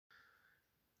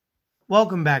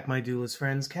Welcome back, my Duelist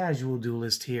friends. Casual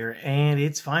Duelist here, and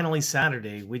it's finally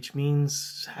Saturday, which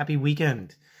means happy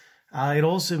weekend. It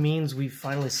also means we've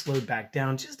finally slowed back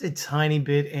down just a tiny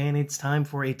bit, and it's time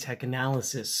for a tech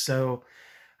analysis. So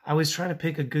I was trying to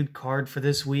pick a good card for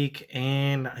this week,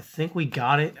 and I think we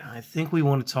got it. I think we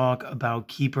want to talk about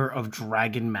Keeper of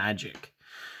Dragon Magic.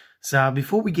 So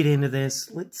before we get into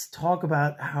this, let's talk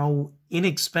about how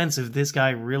inexpensive this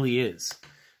guy really is,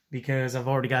 because I've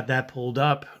already got that pulled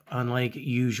up, unlike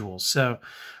usual. So,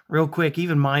 real quick,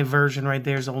 even my version right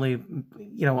there is only,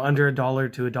 under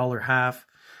 $1 to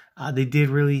 $1.50. They did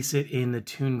release it in the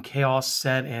Toon Chaos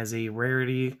set as a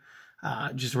rarity,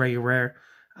 just regular rare.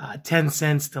 10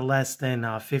 cents to less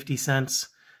than 50 cents,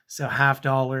 so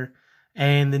 $50.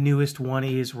 And the newest one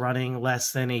is running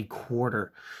less than a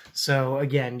quarter. So,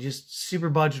 again, just super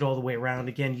budget all the way around.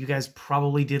 Again, you guys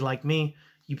probably did like me.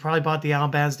 You probably bought the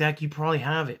albaz deck. You probably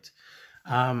have it.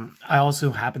 I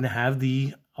also happen to have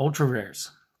the ultra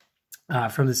rares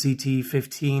from the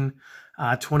CT15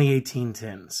 2018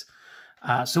 tins.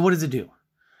 So what does it do?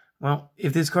 Well,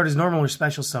 if this card is normal or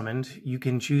special summoned, you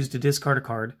can choose to discard a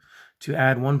card to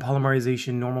add one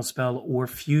polymerization normal spell or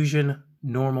fusion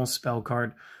normal spell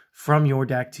card from your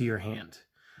deck to your hand.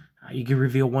 You can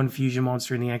reveal one fusion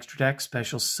monster in the extra deck,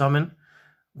 special summon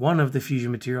one of the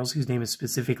fusion materials whose name is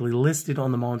specifically listed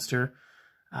on the monster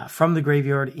from the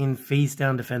graveyard in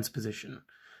face-down defense position.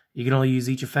 You can only use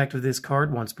each effect of this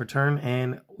card once per turn,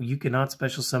 and you cannot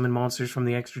special summon monsters from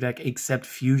the extra deck except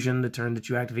fusion the turn that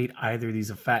you activate either of these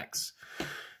effects.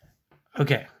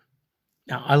 Okay,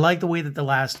 now I like the way that the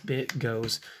last bit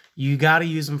goes. You got to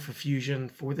use them for fusion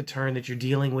for the turn that you're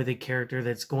dealing with a character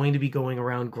that's going to be going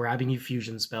around grabbing you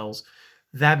fusion spells.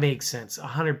 That makes sense,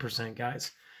 100%,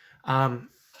 guys.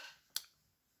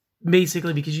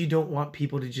 Basically, because you don't want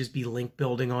people to just be link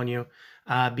building on you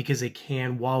because they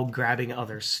can while grabbing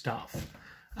other stuff.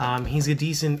 He's a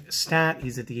decent stat.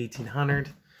 He's at the 1800.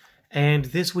 And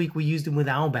this week we used him with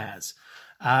albaz.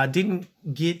 Didn't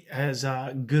get as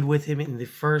good with him in the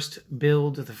first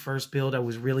build. The first build, I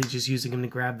was really just using him to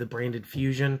grab the branded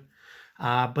fusion.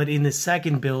 But in the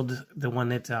second build, the one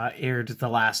that aired the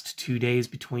last 2 days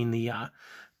between the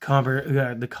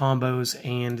combos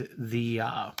and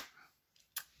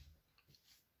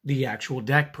the actual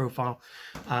deck profile,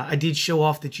 I did show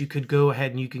off that you could go ahead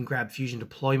and you can grab fusion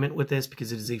deployment with this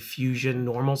because it is a fusion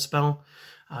normal spell.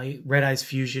 Red Eyes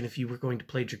fusion if you were going to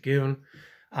play Dragoon.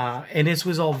 And this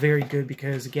was all very good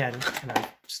because, again, and I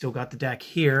still got the deck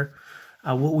here,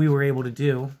 what we were able to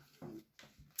do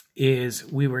is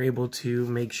we were able to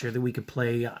make sure that we could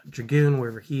play Dragoon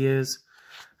wherever he is.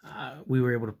 We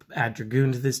were able to add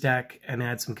Dragoon to this deck and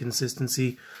add some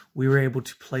consistency. We were able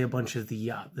to play a bunch of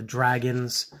the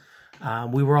dragons.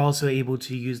 We were also able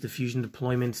to use the fusion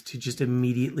deployment to just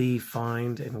immediately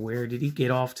find, and where did he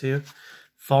get off to?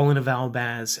 Fallen of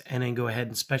Albaz, and then go ahead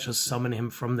and special summon him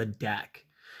from the deck,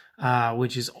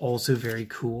 which is also very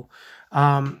cool.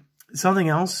 Something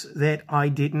else that I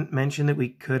didn't mention that we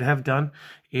could have done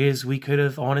is we could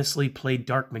have honestly played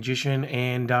Dark Magician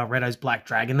and Red Eyes Black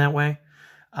Dragon that way.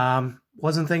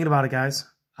 Wasn't thinking about it, guys,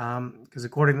 because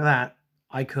according to that,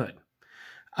 I could.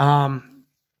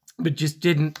 But just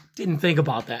didn't think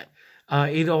about that.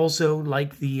 It also,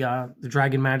 like the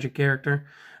Dragon Magic character,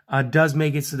 does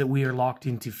make it so that we are locked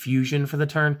into fusion for the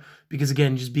turn, because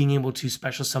again, just being able to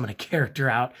special summon a character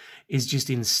out is just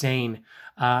insane,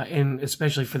 and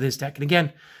especially for this deck. And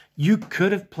again, you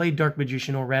could have played Dark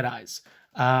Magician or Red Eyes,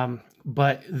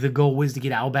 but the goal was to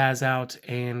get albaz out,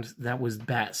 and that was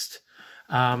best.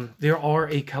 There are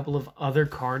a couple of other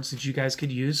cards that you guys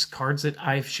could use, cards that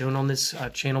I've shown on this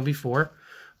channel before,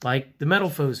 like the Metal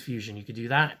Foes Fusion. You could do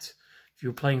that. If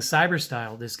you're playing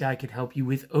Cyberstyle, this guy could help you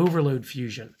with Overload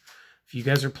Fusion. If you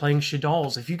guys are playing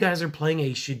Shaddolls, if you guys are playing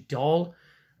a Shaddol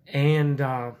and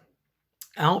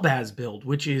albaz build,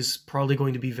 which is probably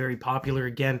going to be very popular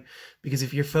again, because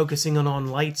if you're focusing on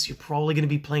lights, you're probably going to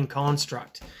be playing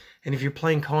Construct. And if you're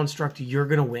playing Construct, you're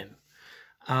going to win.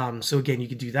 So again, you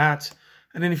could do that.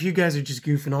 And then if you guys are just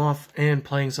goofing off and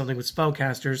playing something with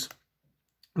spellcasters,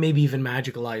 maybe even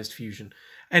magicalized fusion.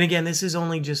 And again, this is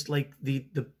only just like the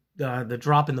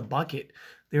drop in the bucket.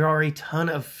 There are a ton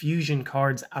of fusion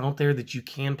cards out there that you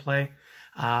can play.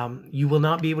 You will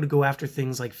not be able to go after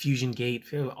things like Fusion Gate,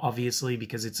 obviously,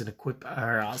 because it's an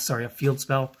a field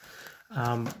spell.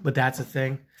 But that's a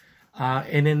thing.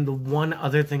 And then the one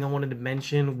other thing I wanted to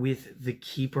mention with the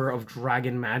Keeper of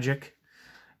Dragon Magic,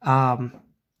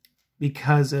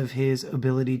 because of his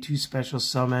ability to special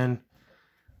summon.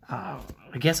 I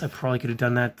guess I probably could have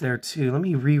done that there too. Let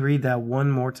me reread that one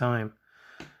more time.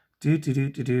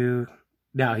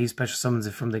 Now he special summons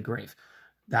it from the grave.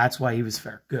 That's why he was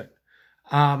fair. Good.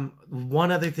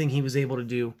 One other thing he was able to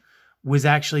do was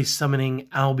actually summoning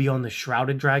Albion the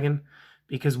Shrouded Dragon,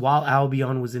 because while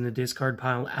Albion was in the discard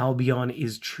pile, Albion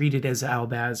is treated as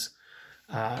albaz.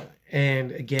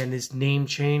 And again, this name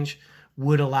change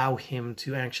would allow him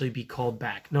to actually be called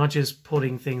back, not just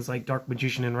putting things like Dark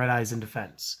Magician and Red Eyes in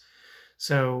defense.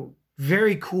 So,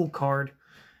 very cool card.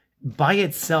 By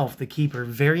itself, the Keeper,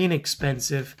 very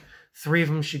inexpensive. 3 of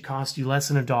them should cost you less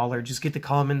than $1. Just get the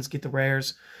commons, get the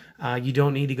rares. You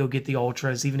don't need to go get the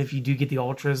ultras. Even if you do get the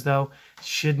ultras, though,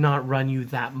 should not run you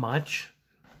that much.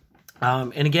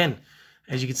 And again,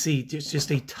 as you can see, there's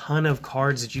just a ton of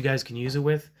cards that you guys can use it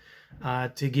with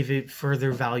to give it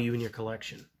further value in your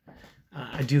collection.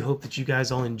 I do hope that you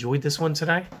guys all enjoyed this one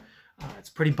today. It's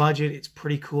pretty budget, it's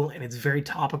pretty cool, and it's very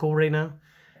topical right now.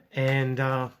 And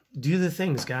do the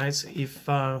things, guys. If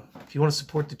you want to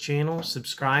support the channel,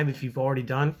 subscribe if you've already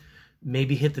done.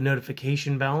 Maybe hit the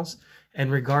notification bells.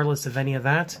 And regardless of any of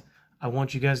that, I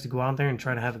want you guys to go out there and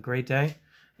try to have a great day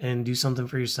and do something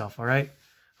for yourself, all right?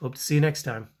 Hope to see you next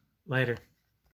time. Later.